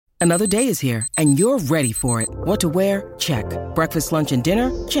Another day is here, and you're ready for it. What to wear? Check. Breakfast, lunch, and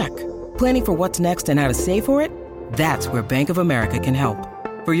dinner? Check. Planning for what's next and how to save for it? That's where Bank of America can help.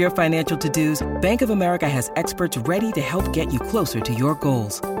 For your financial to-dos, Bank of America has experts ready to help get you closer to your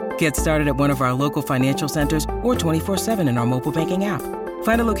goals. Get started at one of our local financial centers or 24/7 in our mobile banking app.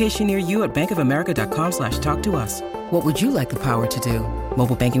 Find a location near you at bankofamerica.com/talktous. What would you like the power to do?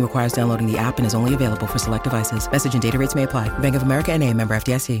 Mobile banking requires downloading the app and is only available for select devices. Message and data rates may apply. Bank of America N.A., member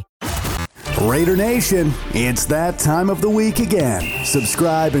FDIC. Raider Nation, it's that time of the week again.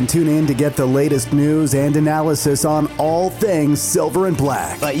 Subscribe and tune in to get the latest news and analysis on all things silver and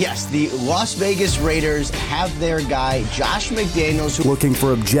black. But yes, the Las Vegas Raiders have their guy, Josh McDaniels. Looking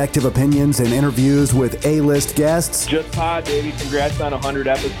for objective opinions and interviews with A-list guests. Just Pod, baby. Congrats on 100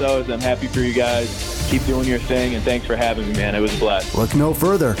 episodes. I'm happy for you guys. Keep doing your thing, and thanks for having me, man. It was a blast. Look no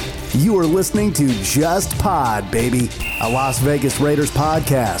further. You are listening to Just Pod, baby, a Las Vegas Raiders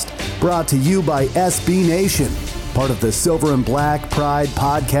podcast brought to you by SB Nation, part of the Silver and Black Pride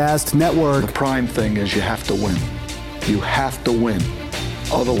Podcast Network. The prime thing is you have to win. You have to win.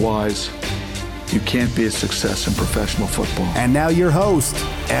 Otherwise, you can't be a success in professional football. And now your host,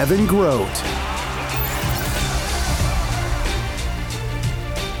 Evan Grote.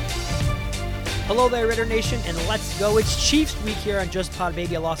 Hello there, Raider Nation, and let's go. It's Chiefs Week here on Just Pod,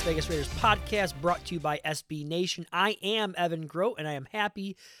 baby, a Las Vegas Raiders podcast brought to you by SB Nation. I am Evan Grote, and I am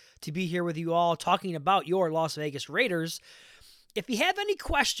happy to be here with you all talking about your Las Vegas Raiders. If you have any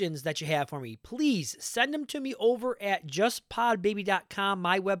questions that you have for me, please send them to me over at justpodbaby.com,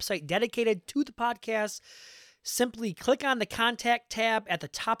 my website dedicated to the podcast. Simply click on the contact tab at the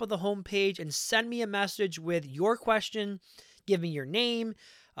top of the homepage and send me a message with your question. Give me your name.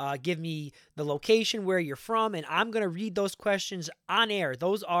 Give me the location where you're from, and I'm going to read those questions on air.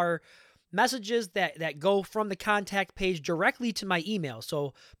 Those are messages that go from the contact page directly to my email.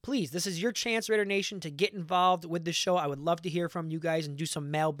 So please, this is your chance, Raider Nation, to get involved with the show. I would love to hear from you guys and do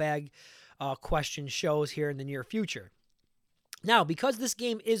some mailbag question shows here in the near future. Now, because this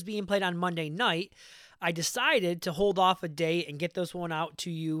game is being played on Monday night, I decided to hold off a day and get this one out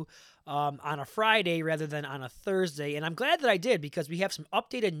to you on a Friday rather than on a Thursday. And I'm glad that I did, because we have some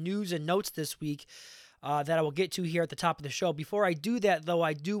updated news and notes this week that I will get to here at the top of the show. Before I do that, though,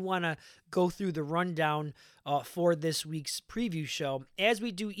 I do want to go through the rundown for this week's preview show. As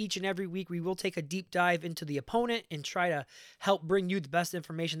we do each and every week, we will take a deep dive into the opponent and try to help bring you the best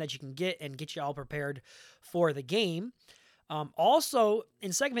information that you can get and get you all prepared for the game. Also,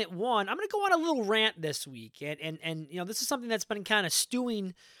 in segment one, I'm going to go on a little rant this week. And you know, this is something that's been kind of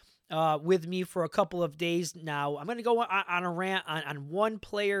stewing with me for a couple of days now. I'm going to go on a rant on one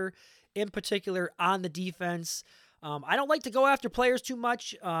player in particular on the defense. I don't like to go after players too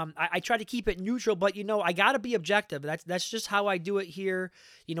much. I try to keep it neutral, but, you know, I got to be objective. That's just how I do it here.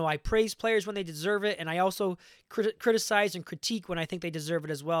 You know, I praise players when they deserve it, and I also criticize and critique when I think they deserve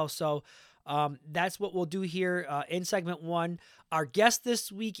it as well. So that's what we'll do here in segment one. Our guest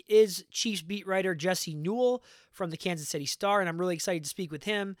this week is Chiefs beat writer Jesse Newell from the Kansas City Star, and I'm really excited to speak with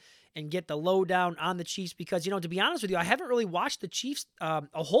him and get the lowdown on the Chiefs because, you know, to be honest with you, I haven't really watched the Chiefs a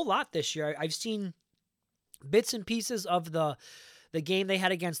whole lot this year. I've seen bits and pieces of the game they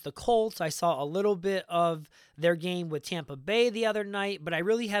had against the Colts. I saw a little bit of their game with Tampa Bay the other night, but I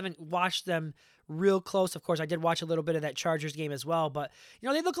really haven't watched them real close. Of course, I did watch a little bit of that Chargers game as well, but, you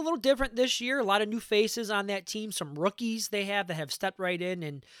know, they look a little different this year. A lot of new faces on that team, some rookies they have that have stepped right in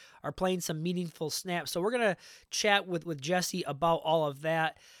and are playing some meaningful snaps. So we're going to chat with Jesse about all of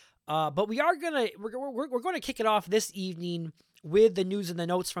that. But we're going to kick it off this evening with the news and the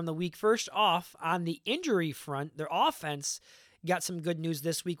notes from the week. First off, on the injury front, their offense got some good news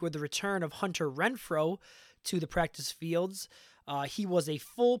this week with the return of Hunter Renfrow to the practice fields. He was a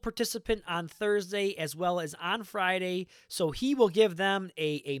full participant on Thursday as well as on Friday, so he will give them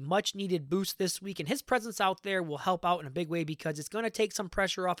a much-needed boost this week, and his presence out there will help out in a big way because it's going to take some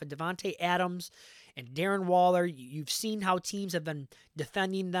pressure off of Devontae Adams and Darren Waller. You've seen how teams have been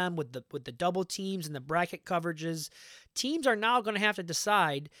defending them with the double teams and the bracket coverages. Teams are now going to have to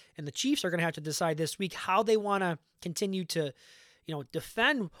decide, and the Chiefs are going to have to decide this week how they want to continue to, you know,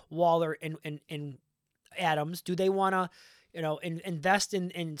 defend Waller and Adams. Do they want to, you know, invest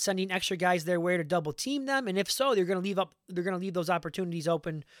in sending extra guys their way to double team them? And if so, they're going to leave those opportunities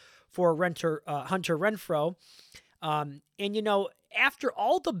open for Hunter Renfrow. And, you know, after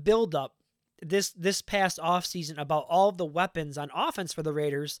all the buildup this past offseason about all of the weapons on offense for the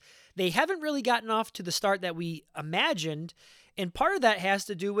Raiders, they haven't really gotten off to the start that we imagined. And part of that has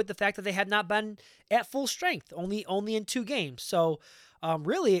to do with the fact that they had not been at full strength, only in 2 games. So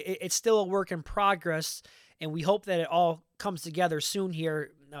really, it's still a work in progress. and we hope that it all comes together soon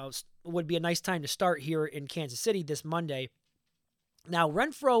here. Would be a nice time to start here in Kansas City this Monday. Now,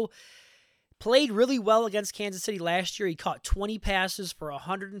 Renfroe played really well against Kansas City last year. He caught 20 passes for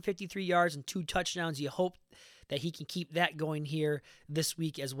 153 yards and 2 touchdowns. You hope that he can keep that going here this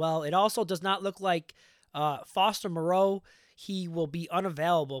week as well. It also does not look like Foster Moreau. He will be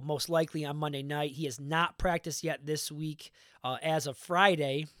unavailable most likely on Monday night. He has not practiced yet this week as of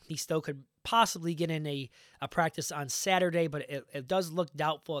Friday. He still could possibly get in a practice on Saturday, but it does look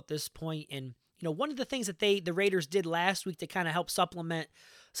doubtful at this point. And one of the things that the Raiders did last week to kind of help supplement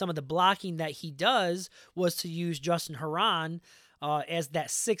some of the blocking that he does was to use Justin Herron as that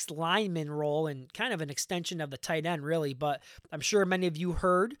 6th lineman role and kind of an extension of the tight end, really. But I'm sure many of you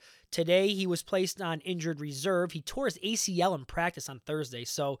heard today he was placed on injured reserve. He tore his ACL in practice on Thursday,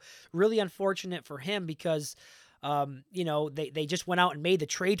 so really unfortunate for him because they just went out and made the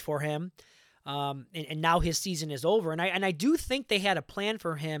trade for him. And now his season is over. And I do think they had a plan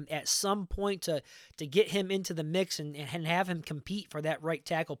for him at some point to get him into the mix and have him compete for that right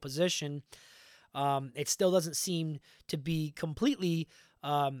tackle position. It still doesn't seem to be completely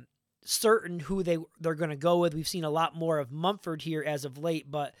certain who they're going to go with. We've seen a lot more of Mumford here as of late,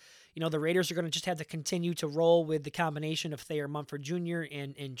 but the Raiders are going to just have to continue to roll with the combination of Thayer Mumford Jr.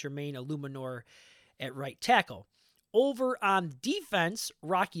 and Jermaine Illuminor at right tackle. Over on defense,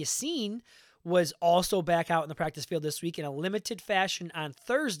 Rock Ya-Sin was also back out in the practice field this week in a limited fashion on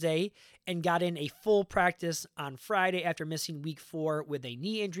Thursday and got in a full practice on Friday after missing week 4 with a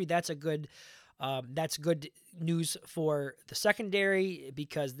knee injury. That's good news for the secondary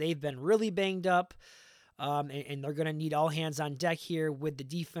because they've been really banged up, and they're going to need all hands on deck here with the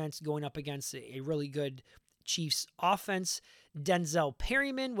defense going up against a really good Chiefs offense. Denzel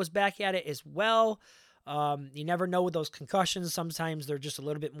Perryman was back at it as well. You never know with those concussions. Sometimes they're just a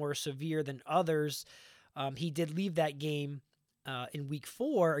little bit more severe than others. He did leave that game in week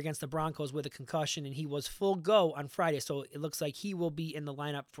 4 against the Broncos with a concussion, and he was full go on Friday. So it looks like he will be in the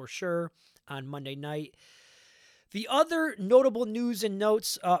lineup for sure on Monday night. The other notable news and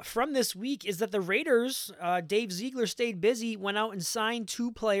notes from this week is that the Raiders, Dave Ziegler stayed busy, went out and signed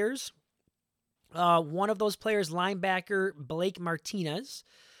 2 players. One of those players, linebacker Blake Martinez,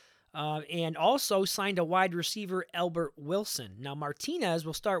 and also signed a wide receiver, Albert Wilson. Now, Martinez,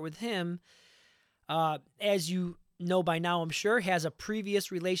 we'll start with him. As you know by now, I'm sure, has a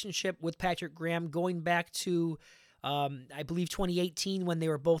previous relationship with Patrick Graham going back to, I believe, 2018 when they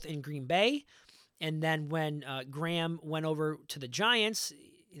were both in Green Bay. And then when Graham went over to the Giants,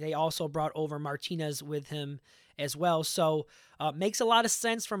 they also brought over Martinez with him as well. So makes a lot of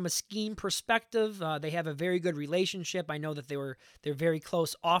sense from a scheme perspective. They have a very good relationship. I know that they're very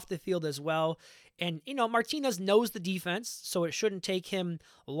close off the field as well. And, Martinez knows the defense, so it shouldn't take him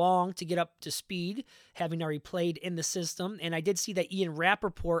long to get up to speed, having already played in the system. And I did see that Ian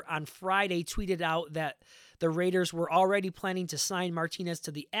Rappaport on Friday tweeted out that the Raiders were already planning to sign Martinez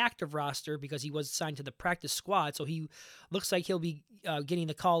to the active roster because he was signed to the practice squad. So he looks like he'll be getting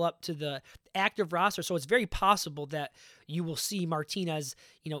the call up to the active roster. So it's very possible that you will see Martinez,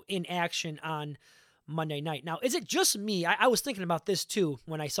 in action on Monday night. Now, is it just me? I was thinking about this too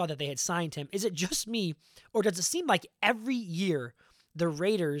when I saw that they had signed him. Is it just me, or does it seem like every year the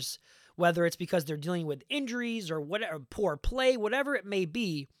Raiders, whether it's because they're dealing with injuries or whatever, poor play, whatever it may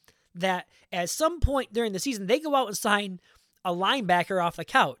be, that at some point during the season, they go out and sign a linebacker off the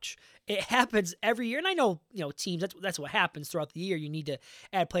couch? It happens every year. And I know, teams, that's what happens throughout the year. You need to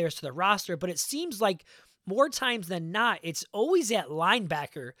add players to the roster, but it seems like more times than not, it's always at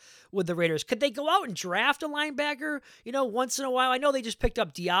linebacker with the Raiders. Could they go out and draft a linebacker, once in a while? I know they just picked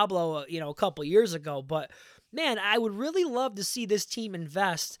up Diablo, a couple years ago, but man, I would really love to see this team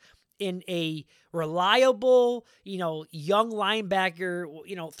invest in a reliable, young linebacker,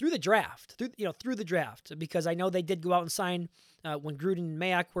 through the draft, because I know they did go out and sign, when Gruden and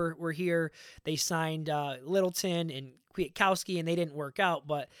Mayock were here, they signed Littleton and Kwiatkowski, and they didn't work out,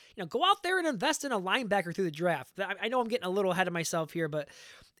 but, go out there and invest in a linebacker through the draft. I know I'm getting a little ahead of myself here, but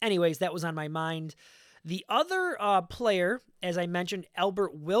anyways, that was on my mind. The other player, as I mentioned,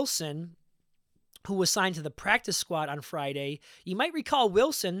 Albert Wilson, who was signed to the practice squad on Friday. You might recall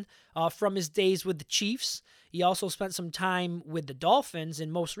Wilson from his days with the Chiefs. He also spent some time with the Dolphins,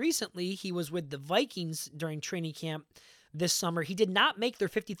 and most recently, he was with the Vikings during training camp this summer. He did not make their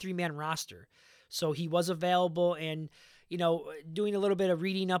 53-man roster, so he was available and, doing a little bit of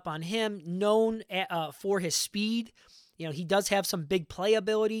reading up on him, known for his speed. He does have some big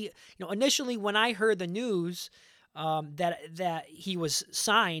playability. Initially when I heard the news, that he was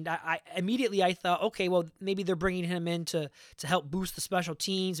signed, I immediately thought, okay, well, maybe they're bringing him in to help boost the special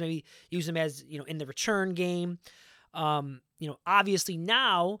teams, maybe use him as, in the return game. Obviously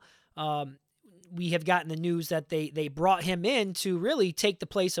now we have gotten the news that they brought him in to really take the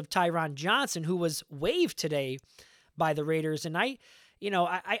place of Tyron Johnson, who was waived today by the Raiders. And I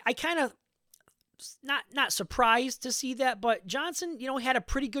kind of not surprised to see that, but Johnson, had a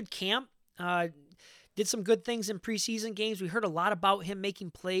pretty good camp. Did some good things in preseason games. We heard a lot about him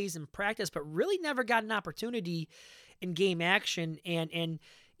making plays in practice, but really never got an opportunity in game action. And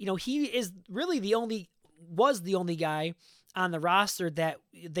he is really was the only guy on the roster that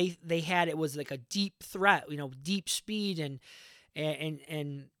they had. It was like a deep threat, deep speed, and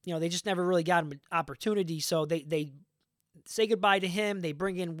they just never really got him an opportunity. So they say goodbye to him. They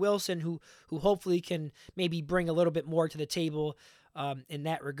bring in Wilson, who hopefully can maybe bring a little bit more to the table in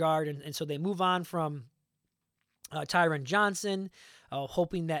that regard. And so they move on from Tyron Johnson,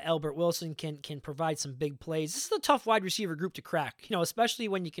 hoping that Albert Wilson can provide some big plays. This is a tough wide receiver group to crack, especially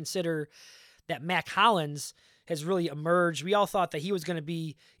when you consider that Mack Hollins has really emerged. We all thought that he was going to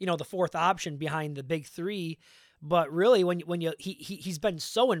be, the fourth option behind the big three. But really, he's been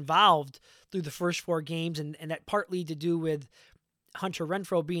so involved through the first 4 games, and that partly to do with Hunter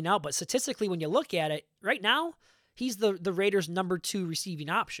Renfrow being out. But statistically, when you look at it, right now, he's the Raiders' number 2 receiving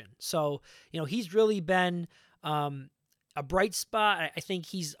option. So, he's really been a bright spot. I think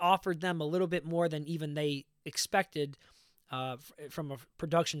he's offered them a little bit more than even they expected from a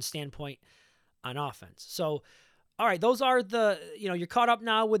production standpoint on offense. So, all right, those are you're caught up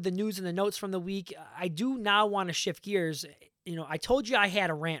now with the news and the notes from the week. I do now want to shift gears. I told you I had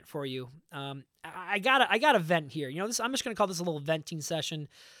a rant for you. I got a vent here. I'm just going to call this a little venting session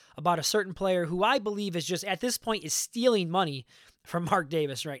about a certain player who I believe is just, at this point, is stealing money from Mark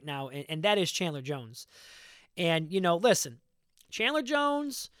Davis right now, and that is Chandler Jones. And, listen, Chandler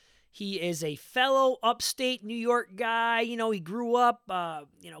Jones, he is a fellow upstate New York guy. He grew up,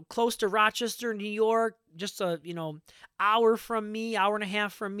 close to Rochester, New York, just a, hour from me, hour and a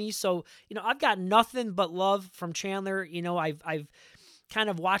half from me. So, I've got nothing but love from Chandler. I've kind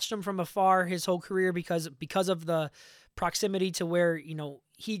of watched him from afar his whole career because of the proximity to where,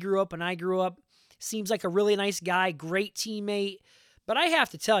 he grew up and I grew up. Seems like a really nice guy, great teammate. But I have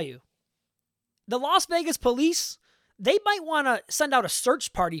to tell you, the Las Vegas police, they might want to send out a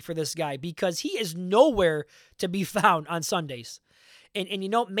search party for this guy because he is nowhere to be found on Sundays. And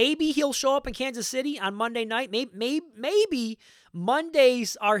maybe he'll show up in Kansas City on Monday night. Maybe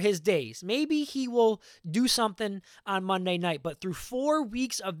Mondays are his days. Maybe he will do something on Monday night. But through 4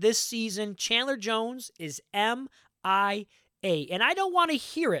 weeks of this season, Chandler Jones is MIA. And I don't want to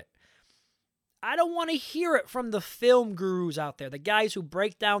hear it. I don't want to hear it from the film gurus out there, the guys who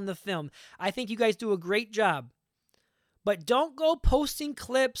break down the film. I think you guys do a great job. But don't go posting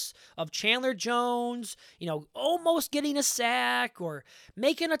clips of Chandler Jones, almost getting a sack or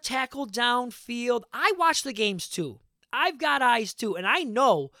making a tackle downfield. I watch the games too. I've got eyes too, and I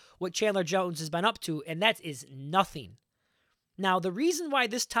know what Chandler Jones has been up to, and that is nothing. Now, the reason why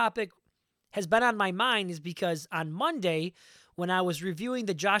this topic has been on my mind is because on Monday, when I was reviewing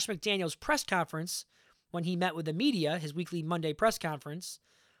the Josh McDaniels press conference, when he met with the media, his weekly Monday press conference,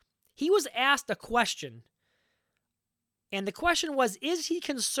 he was asked a question. And the question was, is he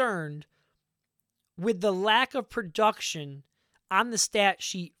concerned with the lack of production on the stat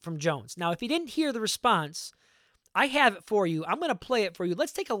sheet from Jones? Now, if you didn't hear the response, I have it for you. I'm going to play it for you.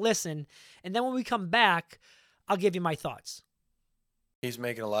 Let's take a listen. And then when we come back, I'll give you my thoughts. He's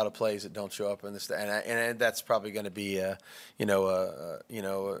making a lot of plays that don't show up in the stat, and that's probably going to be,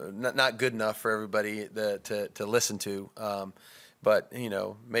 not good enough for everybody to listen to. But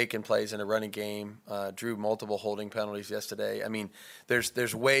making plays in a running game, drew multiple holding penalties yesterday. I mean,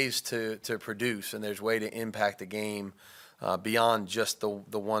 there's ways to produce, and there's way to impact the game beyond just the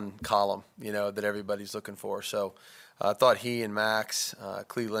one column, that everybody's looking for. So I thought he and Max,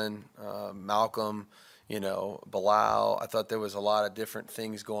 Cleveland, Malcolm, Bilal, I thought there was a lot of different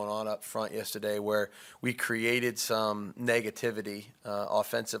things going on up front yesterday where we created some negativity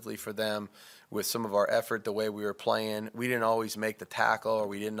offensively for them with some of our effort, the way we were playing. We didn't always make the tackle, or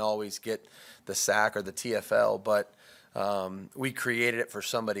we didn't always get the sack or the TFL, but we created it for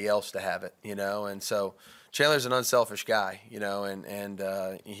somebody else to have it, And so Chandler's an unselfish guy,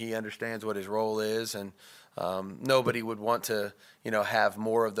 and he understands what his role is, and nobody would want to, have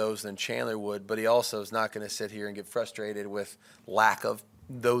more of those than Chandler would, but he also is not going to sit here and get frustrated with lack of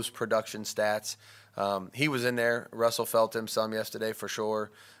those production stats. He was in there. Russell felt him some yesterday for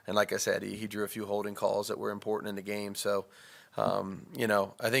sure. And like I said, he drew a few holding calls that were important in the game. So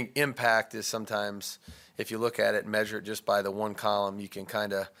I think impact is sometimes, if you look at it and measure it just by the one column, you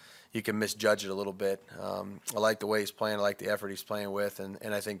can misjudge it a little bit. I like the way he's playing. I like the effort he's playing with,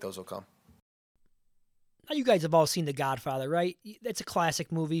 and I think those will come. Now, you guys have all seen The Godfather, right? It's a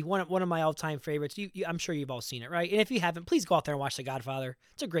classic movie, one of my all-time favorites. I'm sure you've all seen it, right? And if you haven't, please go out there and watch The Godfather.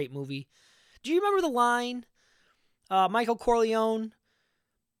 It's a great movie. Do you remember the line, Michael Corleone,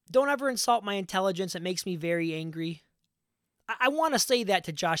 "Don't ever insult my intelligence. It makes me very angry"? I want to say that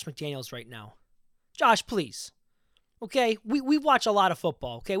to Josh McDaniels right now. Josh, please. Okay, we watch a lot of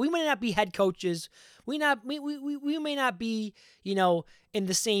football. Okay, we may not be head coaches. We may not be, in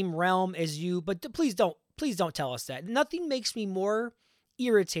the same realm as you. But please don't tell us that. Nothing makes me more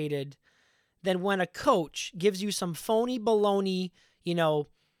irritated than when a coach gives you some phony baloney,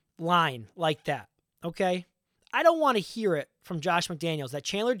 line like that. Okay, I don't want to hear it from Josh McDaniels that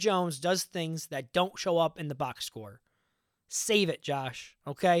Chandler Jones does things that don't show up in the box score. Save it, Josh.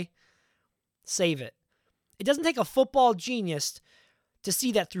 Okay, save it. It doesn't take a football genius to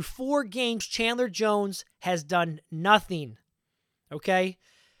see that through 4 games, Chandler Jones has done nothing. Okay?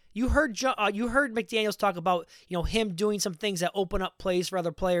 You heard McDaniels talk about, him doing some things that open up plays for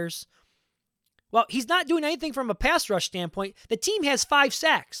other players. Well, he's not doing anything from a pass rush standpoint. The team has 5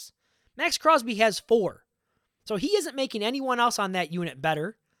 sacks. Max Crosby has 4. So he isn't making anyone else on that unit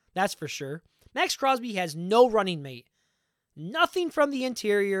better. That's for sure. Max Crosby has no running mate. Nothing from the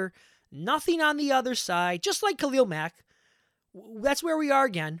interior. Nothing on the other side, just like Khalil Mack. That's where we are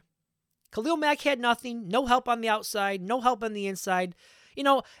again. Khalil Mack had nothing, no help on the outside, no help on the inside.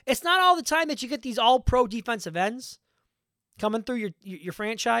 It's not all the time that you get these all-pro defensive ends coming through your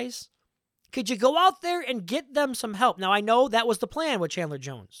franchise. Could you go out there and get them some help? Now, I know that was the plan with Chandler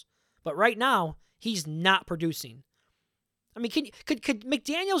Jones, but right now, he's not producing. I mean, could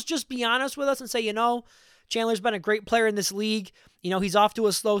McDaniels just be honest with us and say, Chandler's been a great player in this league. He's off to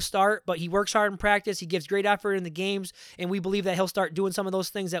a slow start, but he works hard in practice. He gives great effort in the games, and we believe that he'll start doing some of those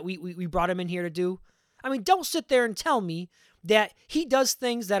things that we brought him in here to do. I mean, don't sit there and tell me that he does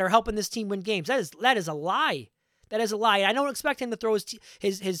things that are helping this team win games. That is a lie. That is a lie. I don't expect him to throw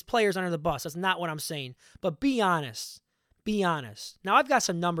his players under the bus. That's not what I'm saying. But be honest. Be honest. Now, I've got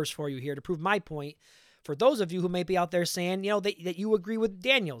some numbers for you here to prove my point. For those of you who may be out there saying, that you agree with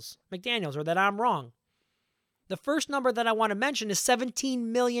McDaniels, or that I'm wrong. The first number that I want to mention is $17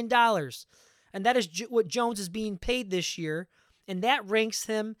 million. And that is what Jones is being paid this year. And that ranks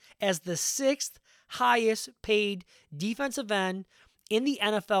him as the 6th highest paid defensive end in the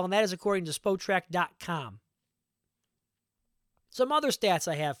NFL. And that is according to Spotrac.com. Some other stats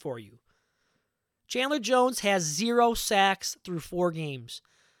I have for you. Chandler Jones has 0 sacks through 4 games.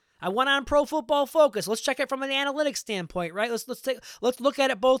 I went on Pro Football Focus. Let's check it from an analytics standpoint, right? Let's look at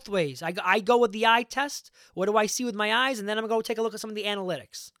it both ways. I go with the eye test. What do I see with my eyes? And then I'm going to take a look at some of the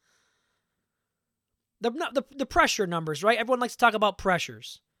analytics. The pressure numbers, right? Everyone likes to talk about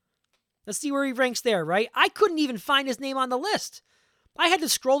pressures. Let's see where he ranks there, right? I couldn't even find his name on the list. I had to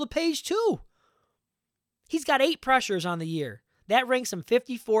scroll the page too. He's got 8 pressures on the year. That ranks him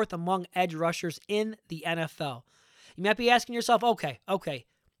 54th among edge rushers in the NFL. You might be asking yourself, okay.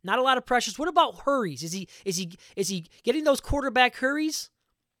 Not a lot of pressures. What about hurries? Is he getting those quarterback hurries?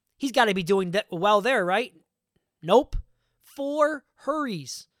 He's got to be doing well there, right? Nope. 4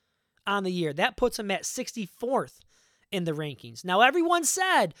 hurries on the year. That puts him at 64th in the rankings. Now, everyone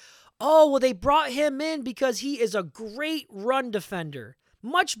said, they brought him in because he is a great run defender.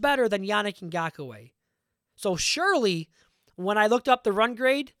 Much better than Yannick Ngakoue. So surely, when I looked up the run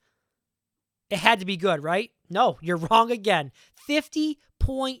grade, it had to be good, right? No, you're wrong again.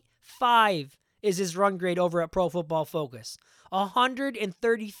 50.5 is his run grade over at Pro Football Focus.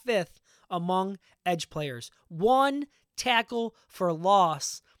 135th among edge players. 1 tackle for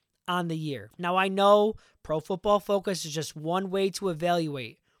loss on the year. Now, I know Pro Football Focus is just one way to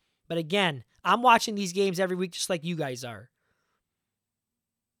evaluate. But again, I'm watching these games every week just like you guys are.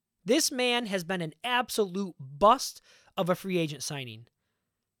 This man has been an absolute bust of a free agent signing.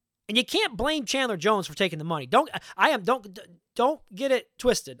 And you can't blame Chandler Jones for taking the money. Don't get it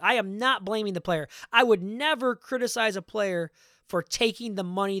twisted. I am not blaming the player. I would never criticize a player for taking the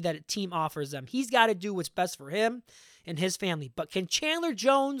money that a team offers them. He's got to do what's best for him and his family. But can Chandler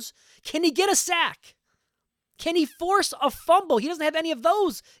Jones, can he get a sack? Can he force a fumble? He doesn't have any of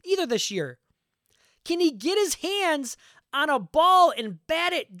those either this year. Can he get his hands on a ball and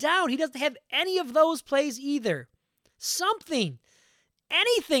bat it down? He doesn't have any of those plays either. Something.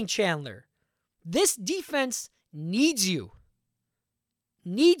 Anything, Chandler. This defense needs you.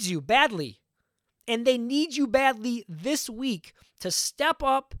 Needs you badly. And they need you badly this week to step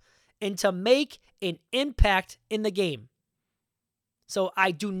up and to make an impact in the game. So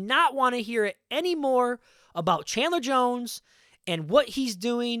I do not want to hear it anymore about Chandler Jones, and what he's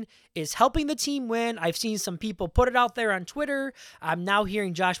doing is helping the team win. I've seen some people put it out there on Twitter. I'm now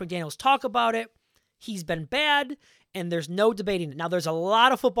hearing Josh McDaniels talk about it. He's been bad, and there's no debating it. Now, there's a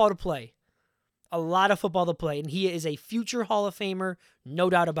lot of football to play. And he is a future Hall of Famer, no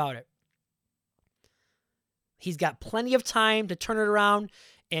doubt about it. He's got plenty of time to turn it around,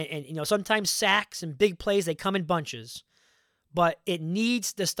 and sometimes sacks and big plays, they come in bunches. But it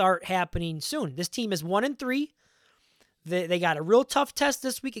needs to start happening soon. This team is 1-3. They got a real tough test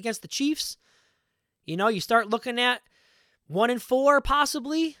this week against the Chiefs. You start looking at 1-4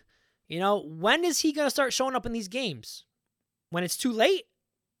 possibly. When is he going to start showing up in these games? When it's too late?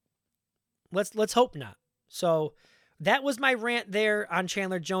 Let's hope not. So that was my rant there on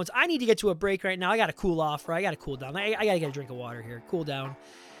Chandler Jones. I need to get to a break right now. I got to cool off, right? I got to cool down. I got to get a drink of water here. Cool down.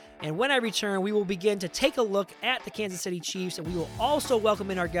 And when I return, we will begin to take a look at the Kansas City Chiefs, and we will also welcome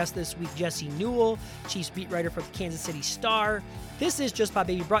in our guest this week, Jesse Newell, Chiefs beat writer for the Kansas City Star. This is Just Pod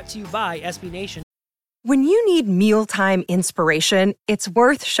Baby, brought to you by SB Nation. When you need mealtime inspiration, it's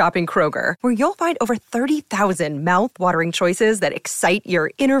worth shopping Kroger, where you'll find over 30,000 mouth-watering choices that excite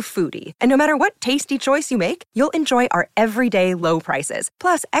your inner foodie. And no matter what tasty choice you make, you'll enjoy our everyday low prices,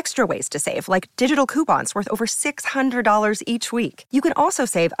 plus extra ways to save, like digital coupons worth over $600 each week. You can also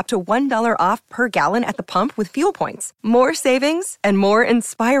save up to $1 off per gallon at the pump with fuel points. More savings and more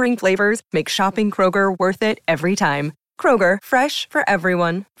inspiring flavors make shopping Kroger worth it every time. Kroger, fresh for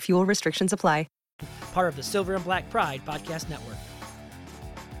everyone. Fuel restrictions apply. Part of the Silver and Black Pride Podcast Network.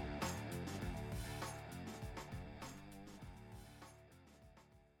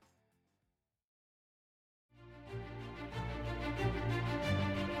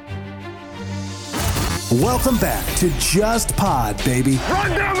 Welcome back to Just Pod, baby.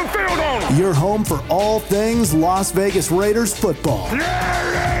 Run down the field on them. Your home for all things Las Vegas Raiders football.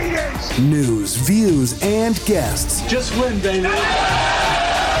 Yeah, Raiders! News, views, and guests. Just win, baby.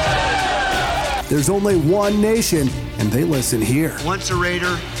 There's only one nation, and they listen here. Once a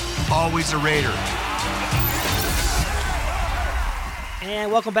Raider, always a Raider.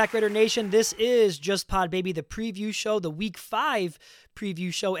 And welcome back, Raider Nation. This is Just Pod Baby, the preview show, the Week 5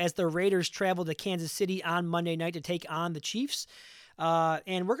 preview show as the Raiders travel to Kansas City on Monday night to take on the Chiefs.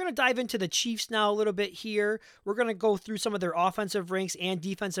 And we're going to dive into the Chiefs now a little bit here. We're going to go through some of their offensive ranks and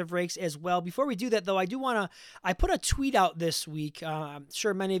defensive ranks as well. Before we do that, though, I put a tweet out this week. I'm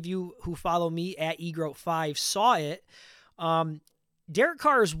sure many of you who follow me at eGroat5 saw it. Derek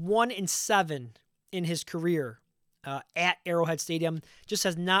Carr is 1-7 in his career at Arrowhead Stadium. Just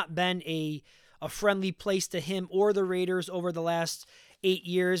has not been a friendly place to him or the Raiders over the last 8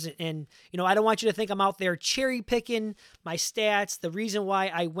 years. And, I don't want you to think I'm out there cherry picking my stats. The reason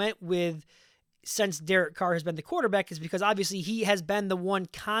why I went with, since Derek Carr has been the quarterback, is because obviously he has been the one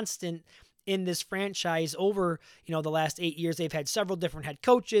constant in this franchise over, the last 8 years. They've had several different head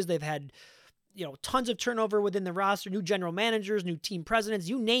coaches. They've had, tons of turnover within the roster, new general managers, new team presidents,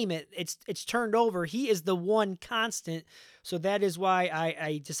 you name it. It's turned over. He is the one constant. So that is why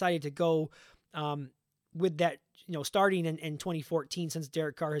I decided to go with that, starting in 2014, since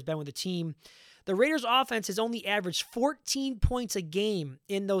Derek Carr has been with the team. The Raiders offense has only averaged 14 points a game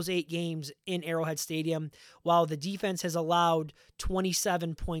in those 8 games in Arrowhead Stadium, while the defense has allowed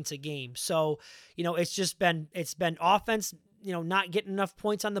 27 points a game. So, it's been offense, not getting enough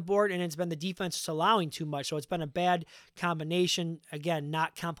points on the board, and it's been the defense just allowing too much. So it's been a bad combination. Again,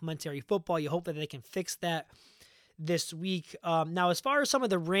 not complimentary football. You hope that they can fix that this week. Now, as far as some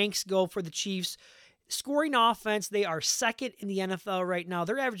of the ranks go for the Chiefs, scoring offense, they are second in the NFL right now.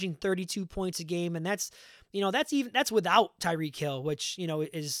 They're averaging 32 points a game, and that's without Tyreek Hill, which,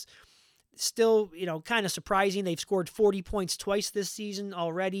 is still, kind of surprising. They've scored 40 points twice this season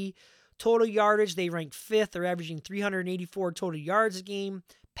already. Total yardage, they ranked 5th. They're averaging 384 total yards a game.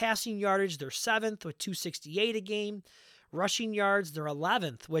 Passing yardage, they're 7th with 268 a game. Rushing yards, they're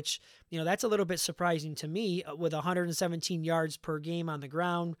 11th, which, that's a little bit surprising to me, with 117 yards per game on the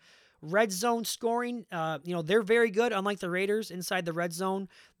ground. Red zone scoring, they're very good, unlike the Raiders inside the red zone.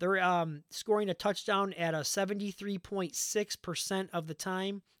 They're scoring a touchdown at a 73.6% of the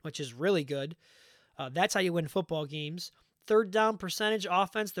time, which is really good. That's how you win football games. Third down percentage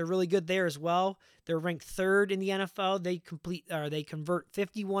offense, they're really good there as well. They're ranked 3rd in the NFL. They convert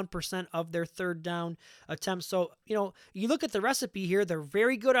 51% of their third down attempts. So, you look at the recipe here, they're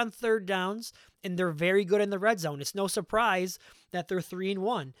very good on third downs, and they're very good in the red zone. It's no surprise that they're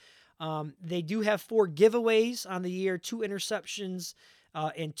 3-1. They do have 4 giveaways on the year, 2 interceptions,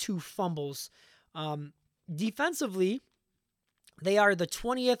 and 2 fumbles. Defensively, They are the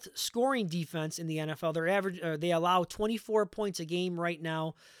 20th scoring defense in the NFL. They allow 24 points a game right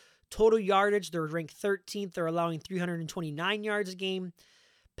now. Total yardage, they're ranked 13th. They're allowing 329 yards a game.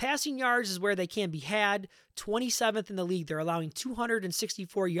 Passing yards is where they can be had. 27th in the league. They're allowing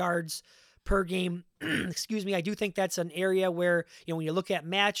 264 yards per game. Excuse me. I do think that's an area where, when you look at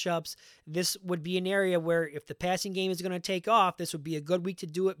matchups, this would be an area where if the passing game is going to take off, this would be a good week to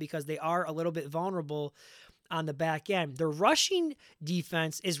do it because they are a little bit vulnerable on the back end. The rushing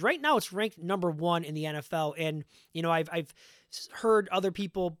defense is right now, it's ranked number 1 in the NFL. And, I've heard other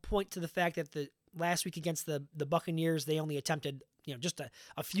people point to the fact that the last week against the Buccaneers, they only attempted, just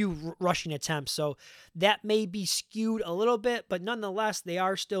a few rushing attempts. So that may be skewed a little bit, but nonetheless, they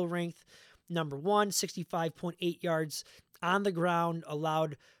are still ranked number 1, 65.8 yards on the ground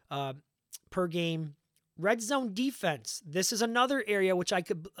allowed per game. Red zone defense. This is another area which I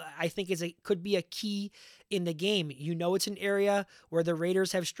think could be a key in the game. It's an area where the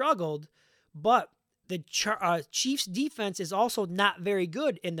Raiders have struggled, but the Chiefs defense is also not very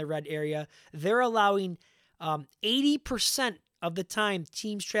good in the red area. They're allowing 80% of the time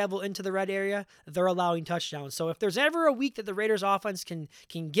teams travel into the red area, they're allowing touchdowns. So if there's ever a week that the Raiders offense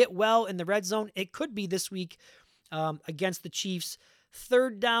can get well in the red zone, it could be this week against the Chiefs.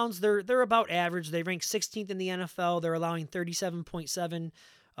 Third downs, they're about average. They rank 16th in the NFL. They're allowing 37.7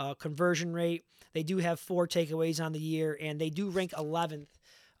 conversion rate. They do have 4 takeaways on the year, and they do rank 11th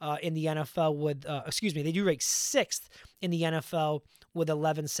in the NFL with, they do rank 6th in the NFL with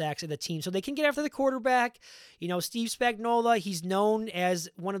 11 sacks of the team. So they can get after the quarterback. Steve Spagnuolo, he's known as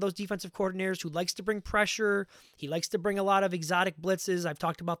one of those defensive coordinators who likes to bring pressure. He likes to bring a lot of exotic blitzes. I've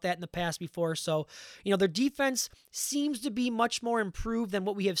talked about that in the past before. So, their defense seems to be much more improved than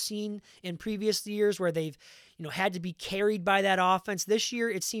what we have seen in previous years where they've, had to be carried by that offense. This year,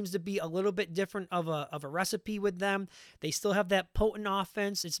 it seems to be a little bit different of a recipe with them. They still have that potent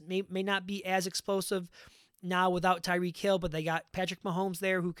offense. It may not be as explosive now without Tyreek Hill, but they got Patrick Mahomes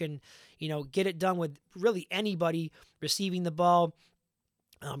there who can, get it done with really anybody receiving the ball.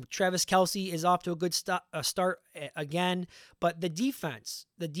 Travis Kelce is off to a good start again, but the defense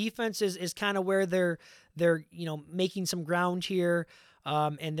is kind of where they're making some ground here,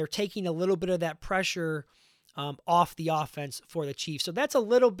 and they're taking a little bit of that pressure off the offense for the Chiefs. So that's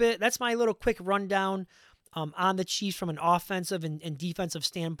my little quick rundown on the Chiefs from an offensive and defensive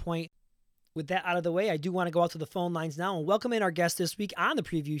standpoint. With that out of the way, I do want to go out to the phone lines now and welcome in our guest this week on the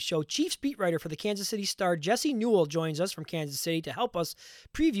preview show. Chiefs beat writer for the Kansas City Star, Jesse Newell, joins us from Kansas City to help us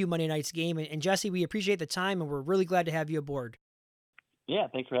preview Monday night's game. And Jesse, we appreciate the time, and we're really glad to have you aboard. Yeah,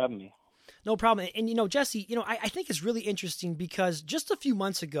 thanks for having me. No problem. And, Jesse, I think it's really interesting because just a few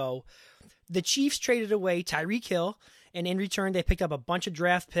months ago, the Chiefs traded away Tyreek Hill, and in return, they picked up a bunch of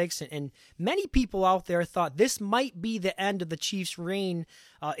draft picks, and many people out there thought this might be the end of the Chiefs' reign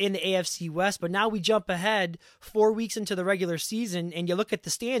in the AFC West. But now we jump ahead 4 weeks into the regular season, and you look at the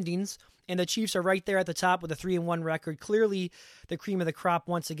standings, and the Chiefs are right there at the top with a 3-1 record. Clearly the cream of the crop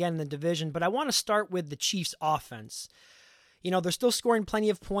once again in the division. But I want to start with the Chiefs' offense. They're still scoring plenty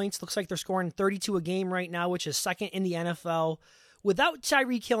of points. Looks like they're scoring 32 a game right now, which is second in the NFL. Without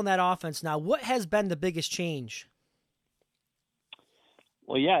Tyreek Hill in that offense now, what has been the biggest change?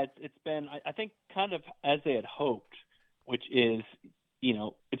 Well, yeah, it's been, I think, kind of as they had hoped, which is,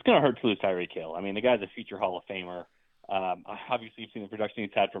 it's going to hurt to lose Tyreek Hill. I mean, the guy's a future Hall of Famer. Obviously, you've seen the production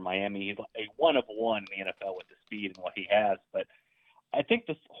he's had for Miami. He's a one of one in the NFL with the speed and what he has. But I think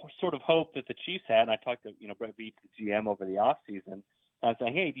the sort of hope that the Chiefs had, and I talked to, Brett Veach, the GM, over the offseason, I was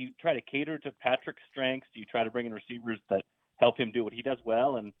saying, hey, do you try to cater to Patrick's strengths? Do you try to bring in receivers that help him do what he does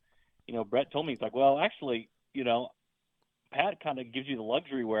well? And, Brett told me, he's like, well, actually, Pat kind of gives you the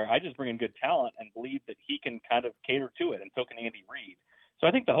luxury where I just bring in good talent and believe that he can kind of cater to it, and so can Andy Reid. So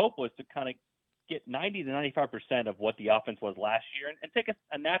I think the hope was to kind of get 90 to 95% of what the offense was last year and take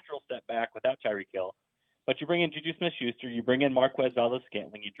a natural step back without Tyreek Hill. But you bring in Juju Smith-Schuster, you bring in Marquez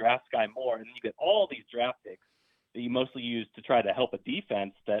Valdes-Scantling, you draft Sky Moore, and then you get all these draft picks that you mostly use to try to help a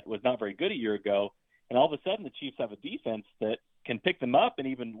defense that was not very good a year ago. And all of a sudden the Chiefs have a defense that can pick them up and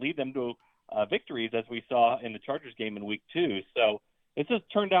even lead them to victories, as we saw in the Chargers game in week 2. So it's just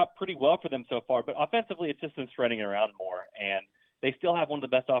turned out pretty well for them so far. But offensively, it's just been spreading it around more. And they still have one of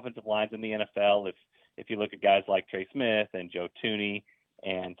the best offensive lines in the NFL. If you look at guys like Trey Smith and Joe Thuney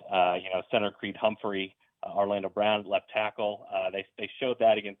and, center Creed Humphrey, Orlando Brown, left tackle. They showed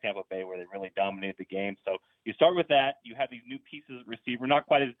that against Tampa Bay where they really dominated the game. So you start with that. You have these new pieces of receiver,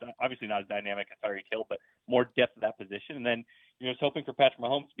 obviously not as dynamic as Tyreek Hill, but more depth at that position. And then you're just hoping for Patrick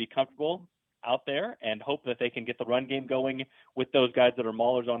Mahomes to be comfortable out there and hope that they can get the run game going with those guys that are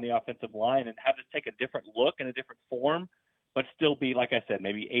maulers on the offensive line and have this take a different look and a different form but still be, like I said,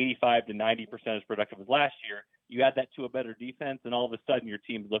 maybe 85 to 90% as productive as last year. You add that to a better defense, and all of a sudden your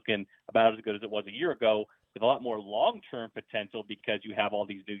team's looking about as good as it was a year ago with a lot more long-term potential because you have all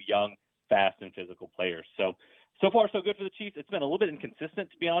these new young, fast, and physical players. So far, so good for the Chiefs. It's been a little bit inconsistent,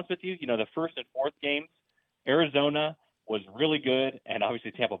 to be honest with you. You know, the first and fourth games, Arizona was really good, and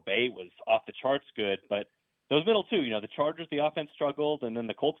obviously Tampa Bay was off the charts good, but those middle two, you know, the Chargers, the offense struggled, and then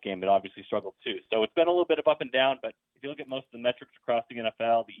the Colts game, it obviously struggled too. So it's been a little bit of up and down, but if you look at most of the metrics across the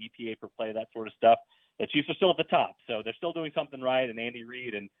NFL, the EPA per play, that sort of stuff, the Chiefs are still at the top. So they're still doing something right, and Andy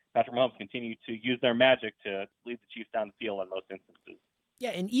Reid and Patrick Mahomes continue to use their magic to lead the Chiefs down the field in most instances.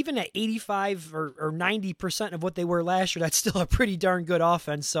 Yeah, and even at 85 or 90% of what they were last year, that's still a pretty darn good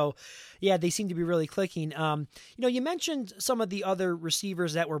offense. So, yeah, they seem to be really clicking. You know, you mentioned some of the other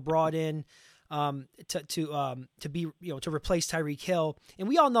receivers that were brought in to be, you know, to replace Tyreek Hill, and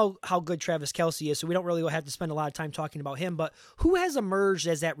we all know how good Travis Kelce is, so we don't really have to spend a lot of time talking about him. But who has emerged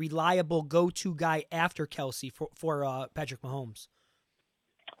as that reliable go-to guy after Kelce for Patrick Mahomes?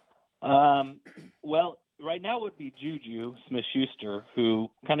 Well, right now it would be Juju Smith-Schuster, who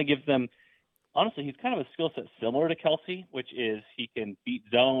kind of gives them. Honestly, he's kind of a skill set similar to Kelce, which is he can beat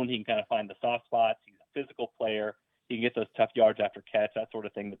zone, he can kind of find the soft spots, he's a physical player. He can get those tough yards after catch, that sort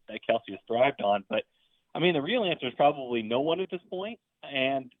of thing that Kelce has thrived on. But, I mean, the real answer is probably no one at this point,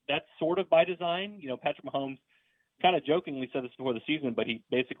 and that's sort of by design. You know, Patrick Mahomes kind of jokingly said this before the season, but he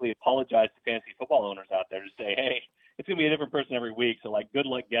basically apologized to fantasy football owners out there to say, hey, it's going to be a different person every week, so, like, good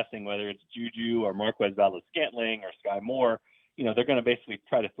luck guessing whether it's Juju or Marquez Valdes-Scantling or Sky Moore. You know, they're going to basically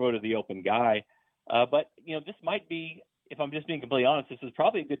try to throw to the open guy. But, you know, this might be, if I'm just being completely honest, this is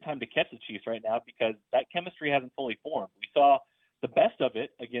probably a good time to catch the Chiefs right now because that chemistry hasn't fully formed. We saw the best of it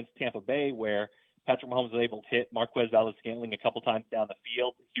against Tampa Bay where Patrick Mahomes was able to hit Marquez Valdes-Scantling a couple times down the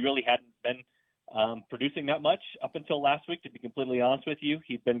field. He really hadn't been producing that much up until last week, to be completely honest with you.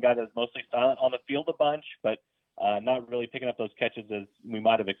 He's been a guy that's mostly silent on the field a bunch, but not really picking up those catches as we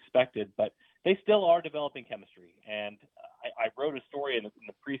might have expected. But they still are developing chemistry. And I wrote a story in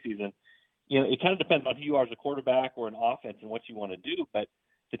the preseason. You know, it kind of depends on who you are as a quarterback or an offense and what you want to do. But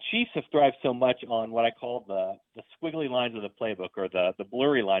the Chiefs have thrived so much on what I call the squiggly lines of the playbook or the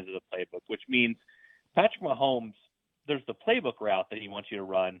blurry lines of the playbook, which means Patrick Mahomes, there's the playbook route that he wants you to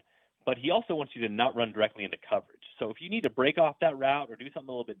run, but he also wants you to not run directly into coverage. So if you need to break off that route or do something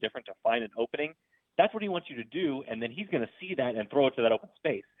a little bit different to find an opening, that's what he wants you to do, and then he's going to see that and throw it to that open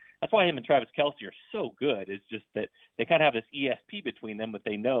space. That's why him and Travis Kelce are so good. It's just that they kind of have this ESP between them, but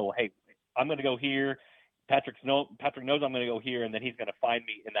they know, hey, I'm going to go here. Patrick knows I'm going to go here, and then he's going to find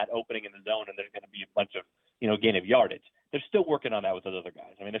me in that opening in the zone, and there's going to be a bunch of, you know, gain of yardage. They're still working on that with those other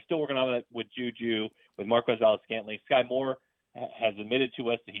guys. I mean, they're still working on that with Juju, with Marquez Valdes-Scantling. Sky Moore has admitted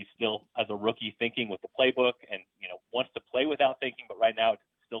to us that he's still, as a rookie, thinking with the playbook and, you know, wants to play without thinking, but right now it's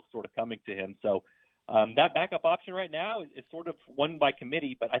still sort of coming to him. So that backup option right now is sort of one by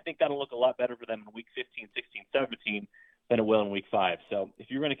committee, but I think that'll look a lot better for them in week 15, 16, 17 than it will in week 5. So if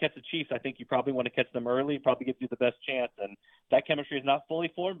you're going to catch the Chiefs, I think you probably want to catch them early. Probably gives you the best chance. And that chemistry is not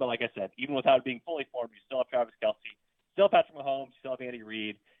fully formed, but like I said, even without it being fully formed, you still have Travis Kelce, still have Patrick Mahomes, you still have Andy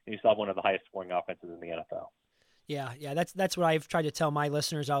Reid, and you still have one of the highest scoring offenses in the NFL. Yeah, that's what I've tried to tell my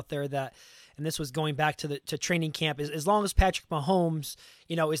listeners out there, that, and this was going back to training camp, is as long as Patrick Mahomes,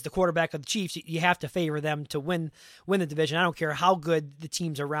 you know, is the quarterback of the Chiefs, you have to favor them to win the division. I don't care how good the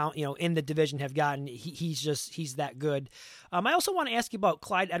teams around, you know, in the division have gotten. He's that good. I also want to ask you about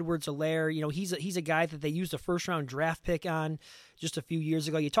Clyde Edwards-Helaire. You know, he's a guy that they used a first-round draft pick on just a few years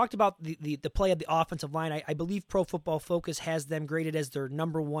ago. You talked about the play of the offensive line. I believe Pro Football Focus has them graded as their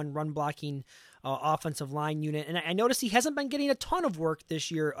number one run-blocking offensive line unit. And I noticed he hasn't been getting a ton of work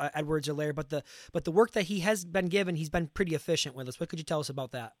this year, Edwards-Helaire, but the work that he has been given, he's been pretty efficient with us. What could you tell us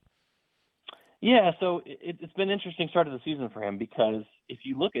about that? Yeah, so it's been an interesting start of the season for him because if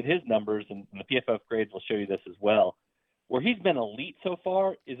you look at his numbers, and the PFF grades will show you this as well, where he's been elite so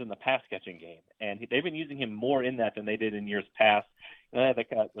far is in the pass-catching game. And they've been using him more in that than they did in years past. They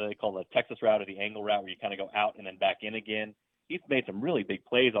call the Texas route or the angle route, where you kind of go out and then back in again. He's made some really big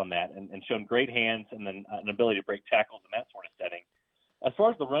plays on that and shown great hands and then an ability to break tackles in that sort of setting. As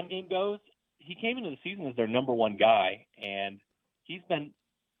far as the run game goes, he came into the season as their number one guy, and he's been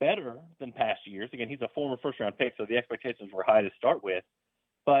better than past years. Again, he's a former first-round pick, so the expectations were high to start with.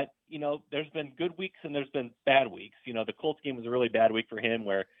 But, you know, there's been good weeks and there's been bad weeks. You know, the Colts game was a really bad week for him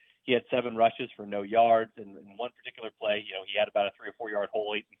where he had 7 rushes for no yards. And in one particular play, you know, he had about a 3 or 4 yard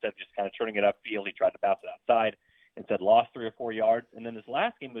hole. Instead of just kind of turning it upfield, he tried to bounce it outside. Instead, lost 3 or 4 yards. And then this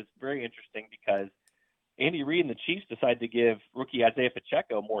last game was very interesting because Andy Reid and the Chiefs decided to give rookie Isaiah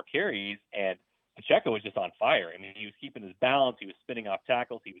Pacheco more carries. And Pacheco was just on fire. I mean, he was keeping his balance. He was spinning off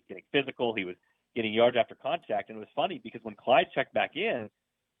tackles. He was getting physical. He was getting yards after contact. And it was funny because when Clyde checked back in,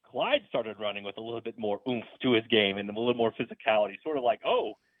 Clyde started running with a little bit more oomph to his game and a little more physicality, sort of like,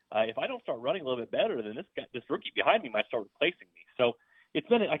 if I don't start running a little bit better, then this rookie behind me might start replacing me. So it's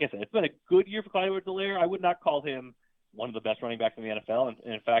been, like I said, it's been a good year for Clyde Edwards-Helaire. I would not call him one of the best running backs in the NFL.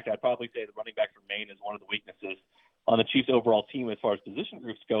 And in fact, I'd probably say the running backs remain as one of the weaknesses on the Chiefs' overall team as far as position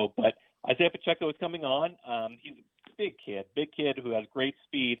groups go. But Isaiah Pacheco is coming on. He's a big kid who has great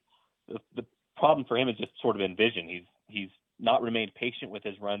speed. The problem for him is just sort of in vision. He's not remained patient with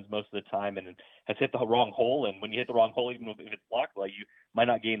his runs most of the time and has hit the wrong hole. And when you hit the wrong hole, even if it's blocked well, you might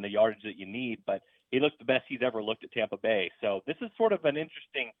not gain the yardage that you need. But he looked the best he's ever looked at Tampa Bay. So this is sort of an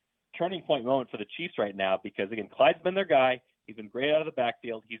interesting turning point moment for the Chiefs right now because, again, Clyde's been their guy. He's been great out of the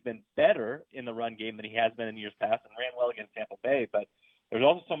backfield. He's been better in the run game than he has been in years past and ran well against Tampa Bay. But there's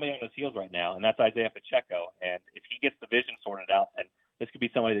also somebody on his heels right now, and that's Isaiah Pacheco. And if he gets the vision sorted out, then this could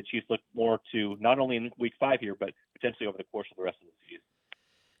be somebody the Chiefs look more to not only in Week 5 here, but potentially over the course of the rest of the season.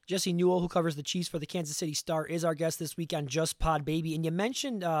 Jesse Newell, who covers the Chiefs for the Kansas City Star, is our guest this week on Just Pod Baby. And you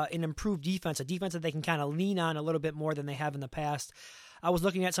mentioned an improved defense, a defense that they can kind of lean on a little bit more than they have in the past. I was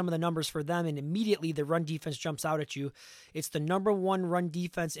looking at some of the numbers for them, and immediately the run defense jumps out at you. It's the number one run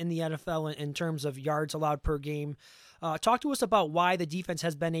defense in the NFL in terms of yards allowed per game. Talk to us about why the defense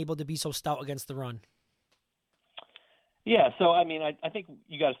has been able to be so stout against the run. Yeah, so, I mean, I think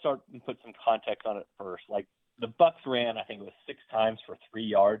you got to start and put some context on it first. Like, the Bucs ran, I think it was 6 times for 3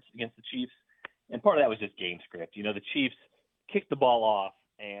 yards against the Chiefs, and part of that was just game script. You know, the Chiefs kicked the ball off,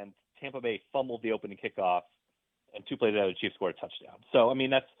 and Tampa Bay fumbled the opening kickoff, and 2 plays later, the Chiefs scored a touchdown. So, I mean,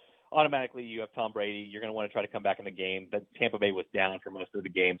 that's automatically you have Tom Brady. You're going to want to try to come back in the game, but Tampa Bay was down for most of the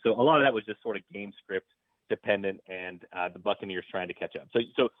game. So a lot of that was just sort of game script dependent, and the Buccaneers trying to catch up.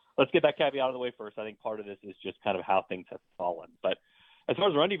 So let's get that caveat out of the way first. I think part of this is just kind of how things have fallen. But as far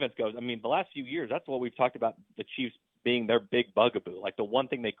as the run defense goes, I mean, the last few years, that's what we've talked about, the Chiefs being their big bugaboo. Like, the one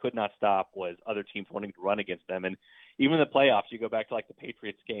thing they could not stop was other teams wanting to run against them. And even in the playoffs, you go back to, like, the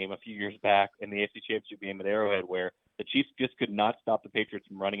Patriots game a few years back in the AFC Championship game at Arrowhead, where the Chiefs just could not stop the Patriots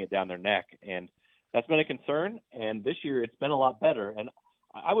from running it down their neck. And that's been a concern. And this year, it's been a lot better. And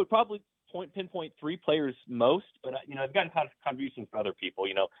I would probably pinpoint 3 players most, but, you know, I've gotten contributions from other people.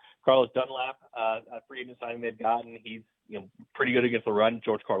 You know, Carlos Dunlap, a free agent signing they've gotten, he's, you know, pretty good against the run.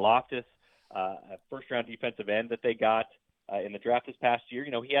 George Karlaftis, a first-round defensive end that they got in the draft this past year.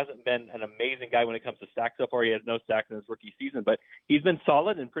 You know, he hasn't been an amazing guy when it comes to sacks so far. He has no sacks in his rookie season, but he's been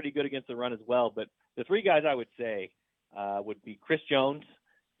solid and pretty good against the run as well. But the 3 guys I would say would be Chris Jones.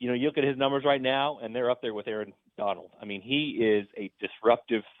 You know, you look at his numbers right now, and they're up there with Aaron Donald. I mean, he is a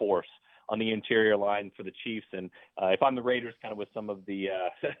disruptive force on the interior line for the Chiefs. And if I'm the Raiders, kind of with some of the,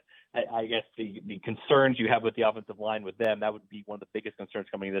 I guess, the concerns you have with the offensive line with them, that would be one of the biggest concerns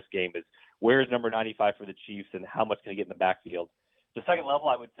coming in this game is where is number 95 for the Chiefs and how much can he get in the backfield? The second level,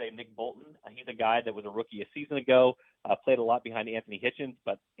 I would say Nick Bolton. He's a guy that was a rookie a season ago, played a lot behind Anthony Hitchens,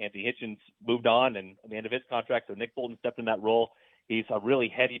 but Anthony Hitchens moved on and at the end of his contract, so Nick Bolton stepped in that role. He's a really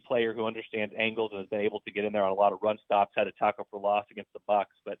heady player who understands angles and has been able to get in there on a lot of run stops, had a tackle for loss against the Bucs.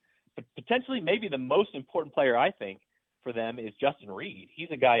 But potentially maybe the most important player, I think, for them is Justin Reed. He's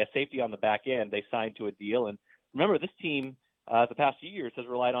a guy, a safety on the back end. They signed to a deal. And remember, this team the past few years has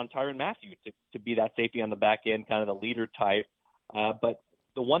relied on Tyrann Mathieu to be that safety on the back end, kind of the leader type. But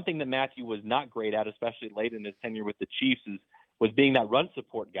the one thing that Mathieu was not great at, especially late in his tenure with the Chiefs, was being that run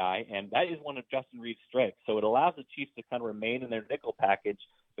support guy. And that is one of Justin Reed's strengths. So it allows the Chiefs to kind of remain in their nickel package,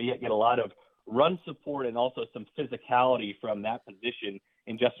 but yet get a lot of run support and also some physicality from that position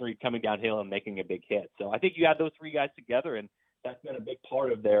in Justin Reed coming downhill and making a big hit. So I think you add those 3 guys together, and that's been a big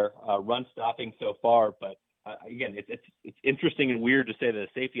part of their run stopping so far. But again, it's interesting and weird to say that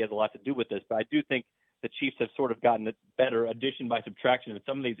the safety has a lot to do with this, but I do think the Chiefs have sort of gotten a better addition by subtraction in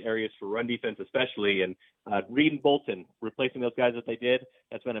some of these areas for run defense especially. And Reed and Bolton, replacing those guys that they did,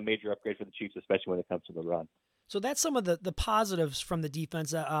 that's been a major upgrade for the Chiefs, especially when it comes to the run. So that's some of the positives from the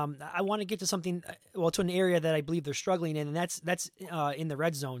defense. I want to get to something, to an area that I believe they're struggling in, and that's in the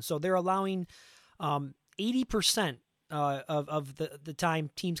red zone. So they're allowing 80% of the time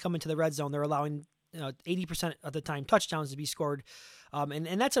teams come into the red zone, they're allowing 80% of the time touchdowns to be scored.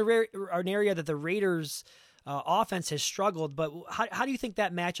 And that's an area that the Raiders offense has struggled. But how do you think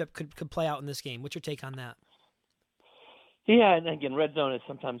that matchup could play out in this game? What's your take on that? Yeah, and again, red zone is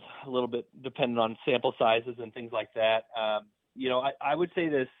sometimes a little bit dependent on sample sizes and things like that. You know, I would say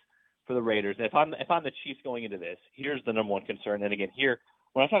this for the Raiders. If I'm the Chiefs going into this, here's the number one concern. And again, here,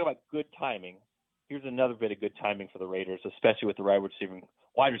 when I talk about good timing, here's another bit of good timing for the Raiders, especially with the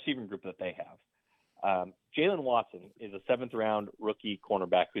wide receiving group that they have. Jalen Watson is a 7th-round rookie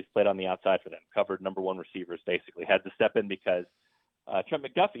cornerback who's played on the outside for them, covered number 1 receivers basically, had to step in because Trent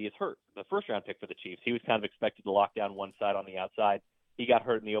McDuffie is hurt, the 1st-round pick for the Chiefs. He was kind of expected to lock down one side on the outside. He got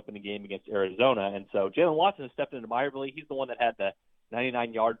hurt in the opening game against Arizona, and so Jalen Watson has stepped in admirably. He's the one that had the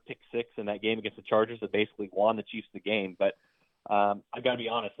 99-yard pick 6 in that game against the Chargers that basically won the Chiefs the game. But I've got to be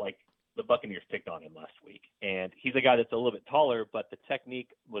honest, like, the Buccaneers picked on him last week, and he's a guy that's a little bit taller, but the technique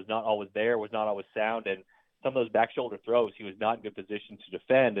was not always there, was not always sound, and some of those back shoulder throws, he was not in good position to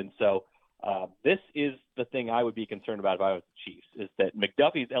defend. And so this is the thing I would be concerned about if I was the Chiefs, is that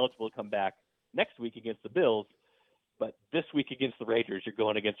McDuffie is eligible to come back next week against the Bills, but this week against the Raiders, you're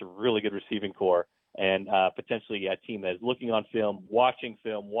going against a really good receiving core and potentially a team that is looking on film, watching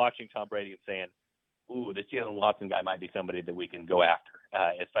Tom Brady and saying, ooh, this Jalen Watson guy might be somebody that we can go after,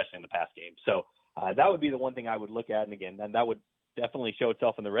 especially in the pass game. So that would be the one thing I would look at. And again, and that would definitely show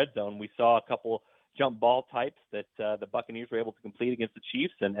itself in the red zone. We saw a couple jump ball types that the Buccaneers were able to complete against the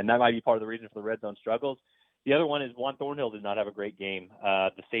Chiefs, and that might be part of the reason for the red zone struggles. The other one is Juan Thornhill did not have a great game.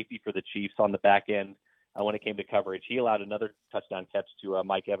 The safety for the Chiefs on the back end when it came to coverage, he allowed another touchdown catch to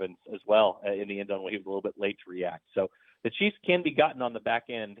Mike Evans as well in the end zone when he was a little bit late to react. So the Chiefs can be gotten on the back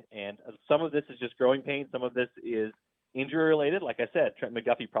end, and some of this is just growing pains. Some of this is injury related. Like I said, Trent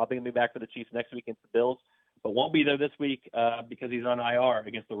McDuffie probably going to be back for the Chiefs next week against the Bills, but won't be there this week because he's on IR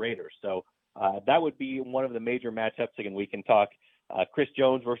against the Raiders. So that would be one of the major matchups. Again, we can talk Chris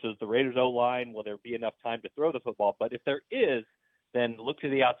Jones versus the Raiders O-line. Will there be enough time to throw the football? But if there is, then look to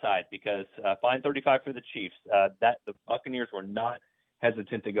the outside because fine 35 for the Chiefs. That the Buccaneers were not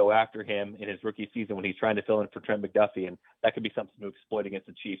hesitant to go after him in his rookie season when he's trying to fill in for Trent McDuffie, and that could be something to exploit against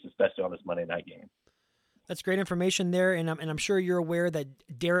the Chiefs, especially on this Monday night game. That's great information there, and I'm sure you're aware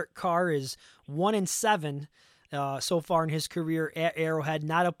that Derek Carr is 1-7 so far in his career at Arrowhead.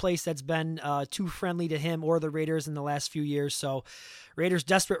 Not a place that's been too friendly to him or the Raiders in the last few years. So Raiders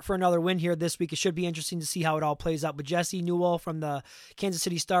desperate for another win here this week. It should be interesting to see how it all plays out. But Jesse Newell from the Kansas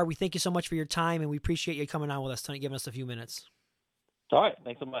City Star, we thank you so much for your time, and we appreciate you coming on with us tonight, giving us a few minutes. All right.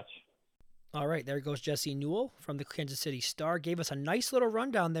 Thanks so much. All right, there goes Jesse Newell from the Kansas City Star. Gave us a nice little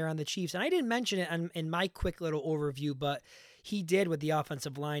rundown there on the Chiefs. And I didn't mention it in my quick little overview, but he did with the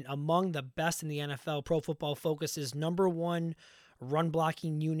offensive line among the best in the NFL. Pro Football Focus's #1 run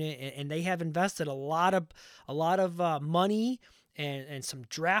blocking unit, and they have invested a lot of money and some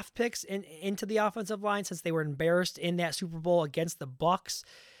draft picks into the offensive line since they were embarrassed in that Super Bowl against the Bucs.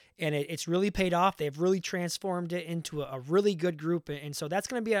 And it's really paid off. They've really transformed it into a really good group. And so that's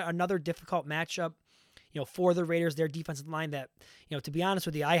going to be another difficult matchup, for the Raiders, their defensive line that, to be honest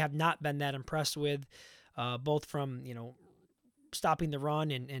with you, I have not been that impressed with, both from, stopping the run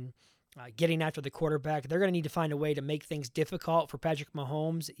and getting after the quarterback. They're going to need to find a way to make things difficult for Patrick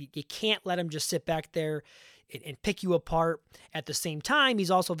Mahomes. You can't let him just sit back there and pick you apart. At the same time,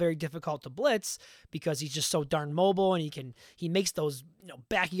 he's also very difficult to blitz because he's just so darn mobile, and he makes those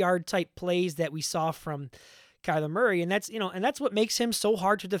backyard type plays that we saw from Kyler Murray, and that's what makes him so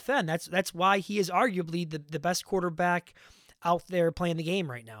hard to defend. That's why he is arguably the best quarterback out there playing the game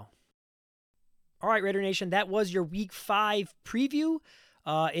right now. All right, Raider Nation, that was your Week 5 preview.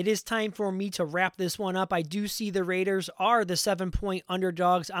 It is time for me to wrap this one up. I do see the Raiders are the 7-point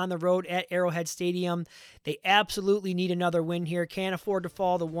underdogs on the road at Arrowhead Stadium. They absolutely need another win here. Can't afford to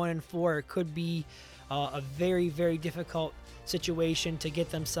fall to 1-4. It could be a very, very difficult situation to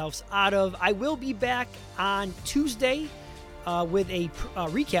get themselves out of. I will be back on Tuesday with a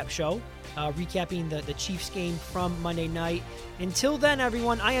recap show, recapping the Chiefs game from Monday night. Until then,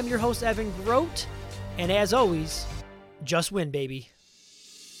 everyone, I am your host, Evan Grote, and as always, just win, baby.